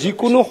সেইবাবে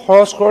যিকোনো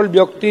সহজ সৰল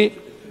ব্যক্তি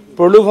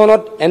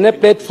প্ৰলোভনত এনে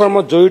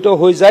প্লেটফৰ্মত জড়িত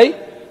হৈ যায়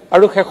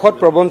আৰু শেষত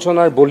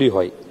প্ৰবঞ্চনাৰ বলি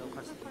হয়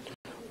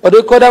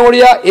অধ্যক্ষ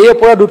ডাঙৰীয়া এই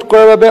অপৰাধ ৰোধ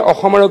কৰাৰ বাবে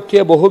অসম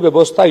আৰক্ষীয়ে বহু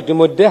ব্যৱস্থা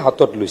ইতিমধ্যে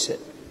হাতত লৈছে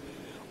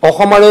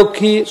অসম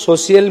আৰক্ষী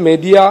social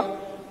media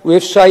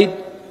website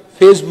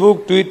Facebook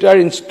Twitter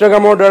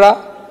ইনষ্টাগ্ৰামৰ দ্বাৰা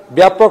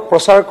ব্যাপক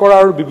প্ৰচাৰ কৰা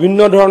আৰু বিভিন্ন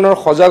ধৰণৰ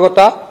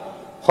সজাগতা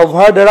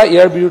সভাৰ দ্বাৰা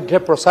ইয়াৰ বিৰুদ্ধে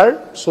প্ৰচাৰ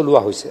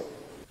চলোৱা হৈছে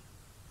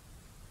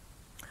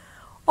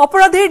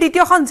অপৰাধীৰ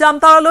দ্বিতীয়খন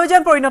জামতাৰালৈ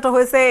যেন পৰিণত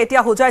হৈছে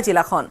এতিয়া হোজাই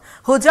জিলাখন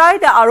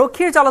হোজাইত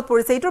আৰক্ষীৰ জালত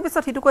পৰিছে ইটোৰ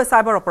পিছত সিটোকৈ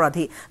চাইবাৰ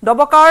অপৰাধী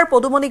দবকাৰ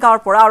পদুমনি গাঁৱৰ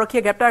পৰা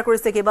আৰক্ষীয়ে গ্ৰেপ্তাৰ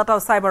কৰিছে কেইবাটাও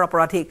চাইবাৰ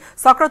অপৰাধীক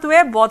চক্ৰটোৱে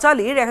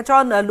বজালিৰ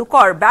এজন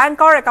লোকৰ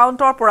বেংকৰ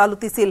একাউণ্টৰ পৰা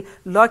লুটিছিল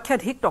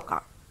লক্ষাধিক টকা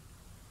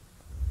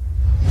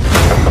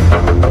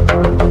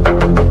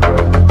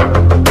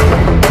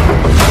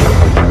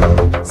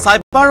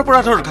চাইবাৰ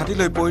অপৰাধৰ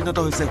ঘাটিলৈ পৰিণত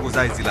হৈছে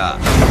হোজাই জিলা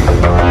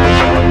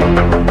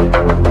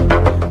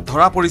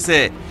ধৰা পৰিছে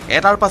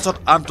এটাৰ পাছত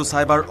আনটো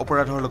চাইবাৰ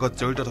অপৰাধৰ লগত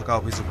জড়িত থকা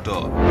অভিযুক্ত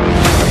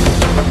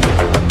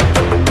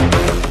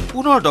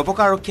পুনৰ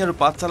দবকা আৰক্ষী আৰু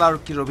পাঠশালা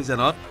আৰক্ষীৰ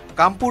অভিযানত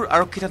কামপুৰ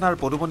আৰক্ষী থানাৰ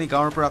পদুমনি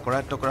গাঁৱৰ পৰা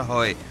কৰায়ত্ব কৰা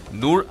হয়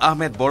নুৰ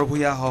আহমেদ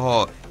বৰভূঞা সহ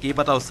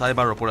কেইবাটাও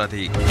চাইবাৰ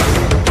অপৰাধী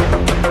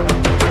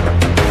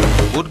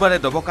বুধবাৰে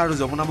দবকা আৰু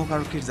যমুনামুখ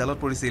আৰক্ষীৰ জালত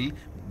পৰিছিল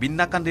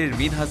বিন্নাকান্দিৰ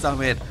মিনহাজ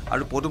আহমেদ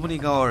আৰু পদুমনি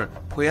গাঁৱৰ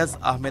ফয়াজ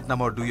আহমেদ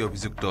নামৰ দুই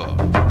অভিযুক্ত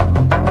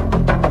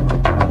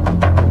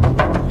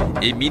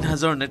এই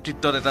মিনহাজৰ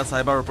নেতৃত্বত এটা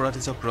চাইবাৰ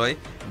অপৰাধী চক্ৰই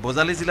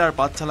বজালি জিলাৰ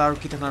পাঠশালা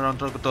আৰক্ষী থানাৰ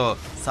অন্তৰ্গত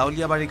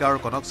চাউলিয়াবাৰী গাঁৱৰ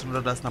কনক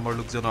সুন্দৰ দাস নামৰ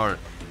লোকজনৰ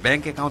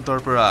বেংক একাউণ্টৰ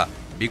পৰা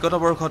বিগত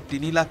বৰ্ষত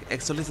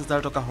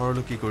 3,41,000 টকা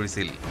হৰলুকি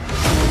কৰিছিল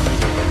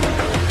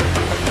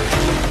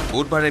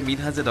বুধবাৰে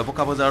মিনহাজে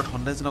দবকা বজাৰত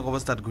সন্দেহজনক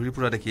অৱস্থাত ঘূৰি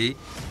ফুৰা দেখি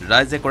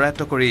ৰাইজে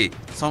কৰায়ত্ব কৰি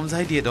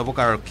সমঝাই দিয়ে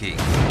দবকা আৰক্ষী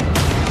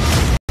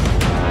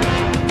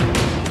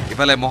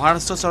ইফালে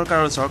মহাৰাষ্ট্ৰ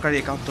চৰকাৰৰ চৰকাৰী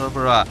একাউণ্টৰ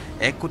পৰা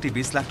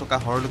 1,20,00,000 টকা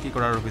হৰলুকি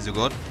কৰাৰ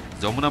অভিযোগত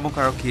যমুনামুখ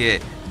আৰক্ষীয়ে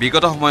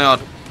বিগত সময়ত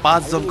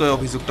 5জনকৈ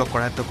অভিযুক্তক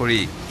কৰায়ত্ব কৰি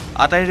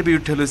আটাইৰে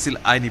বিৰুদ্ধে লৈছিল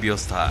আইনী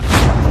ব্যৱস্থা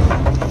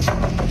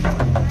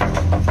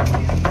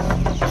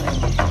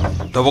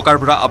দবকাৰ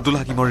পৰা Abdul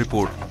হাকিমৰ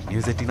report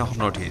news 18 Assam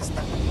north east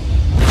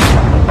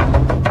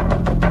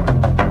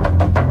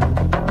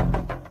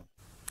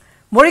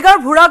মৰিগাঁৱৰ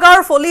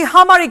ভুৰাগাঁৱৰ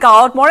ফলিহামাৰী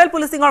গাঁৱত মৰেল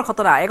পুলিচিঙৰ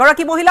ঘটনা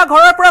এগৰাকী মহিলা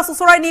ঘৰৰ পৰা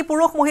চুচৰাই নি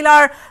পুৰুষ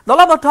মহিলাৰ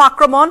দলবদ্ধ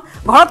আক্ৰমণ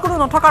ঘৰত কোনো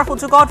নথকাৰ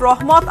সুযোগত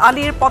ৰহমত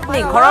আলীৰ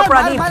পত্নীক ঘৰৰ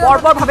পৰা নি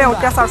বৰ্বৰভাৱে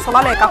অত্যাচাৰ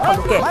চলালে একাংশ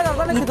লোকে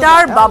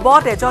ইটাৰ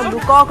বাবদ এজন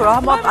লোকক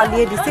ৰহমত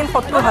আলীয়ে দিছিল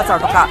 70,000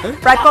 টকা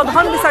প্ৰাপ্য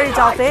ধন বিচাৰি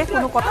যাওঁতে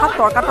কোনো কথাত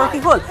তৰ্কাতৰ্কি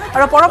হ'ল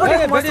আৰু পৰৱৰ্তী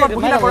সময়ছোৱাত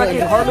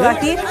মহিলাগৰাকীৰ ঘৰলৈ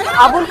আহি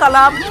আবুল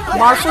কালাম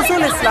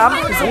মাৰফুজুল ইছলাম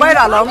জুবাইৰ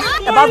আলম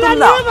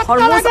এবাদুল্লাহ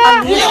হৰমুজ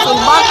আলী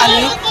সুলমান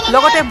আলী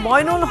লগতে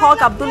মইনুল হক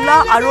আব্দুল্লাহ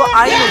আৰু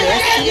আইনুলে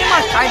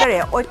চিনেমাৰ কায়দাৰে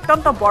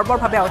অত্যন্ত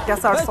বৰ্বৰভাৱে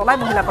অত্যাচাৰ চলাই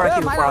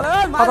মহিলাগৰাকীৰ ওপৰত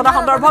ঘটনা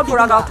সন্দৰ্ভত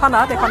ভুৰাগাঁও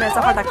থানাত এখন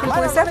এজাহাৰ দাখিল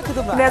কৰিছে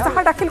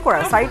এজাহাৰ দাখিল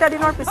কৰাৰ 4টা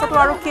দিনৰ পিছতো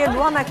আৰক্ষীয়ে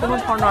লোৱা নাই কোনো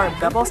ধৰণৰ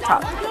ব্যৱস্থা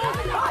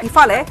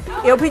ইফালে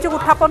এই অভিযোগ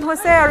উত্থাপন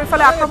হৈছে আৰু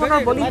ইফালে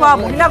আক্ৰমণৰ বলি হোৱা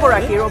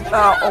মহিলাগৰাকীৰ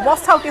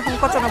অৱস্থা অতি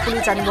সংকটজনক বুলি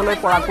জানিবলৈ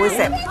পৰা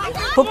গৈছে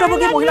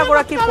ভুক্তভোগী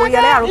মহিলাগৰাকীৰ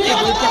পৰিয়ালে আৰক্ষীৰ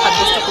বিৰুদ্ধে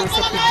সাব্যস্ত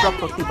কৰিছে তীব্ৰ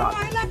প্ৰতিবাদ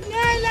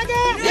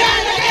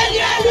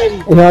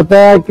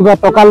ইহঁতে কিবা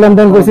টকাৰ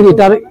লেনদেন কৰিছিল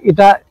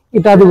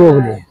ইটা দিব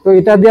বুলি তো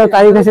ইটা দিয়াৰ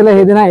তাৰিখ আছিলে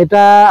সেইদিনা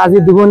এটা আজি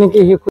দিব নেকি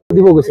সি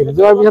দিব গৈছিল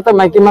যোৱাৰ পিছতে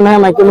মাইকী মানুহে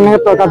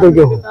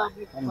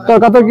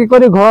তৰ্কাতৰ্কি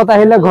কৰি ঘৰত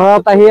আহিলে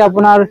ঘৰত আহি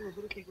আপোনাৰ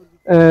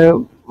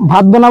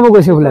ভাত বনাব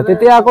গৈছে বোলে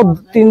তেতিয়া আকৌ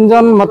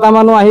 3জন মতা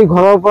মানুহ আহি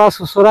ঘৰৰ পৰা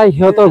চুচৰাই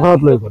সিহঁতৰ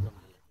ঘৰত লৈ গ'ল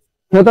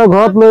সিহঁতৰ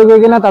ঘৰত লৈ গৈ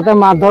কিনে তাতে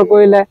মাৰধৰ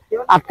কৰিলে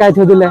আটকাই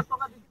থৈ দিলে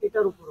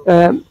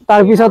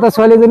তাৰ পিছতে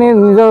ছোৱালীজনী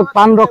নিজৰ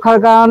পাণ ৰখাৰ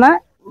কাৰণে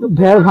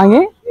ভেৰ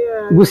ভাঙি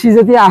গুচি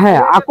যেতিয়া আহে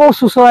আকৌ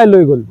চুচৰাই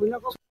লৈ গ'ল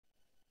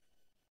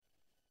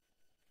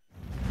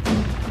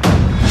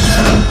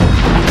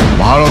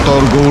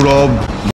ভাৰতৰ গৌৰৱ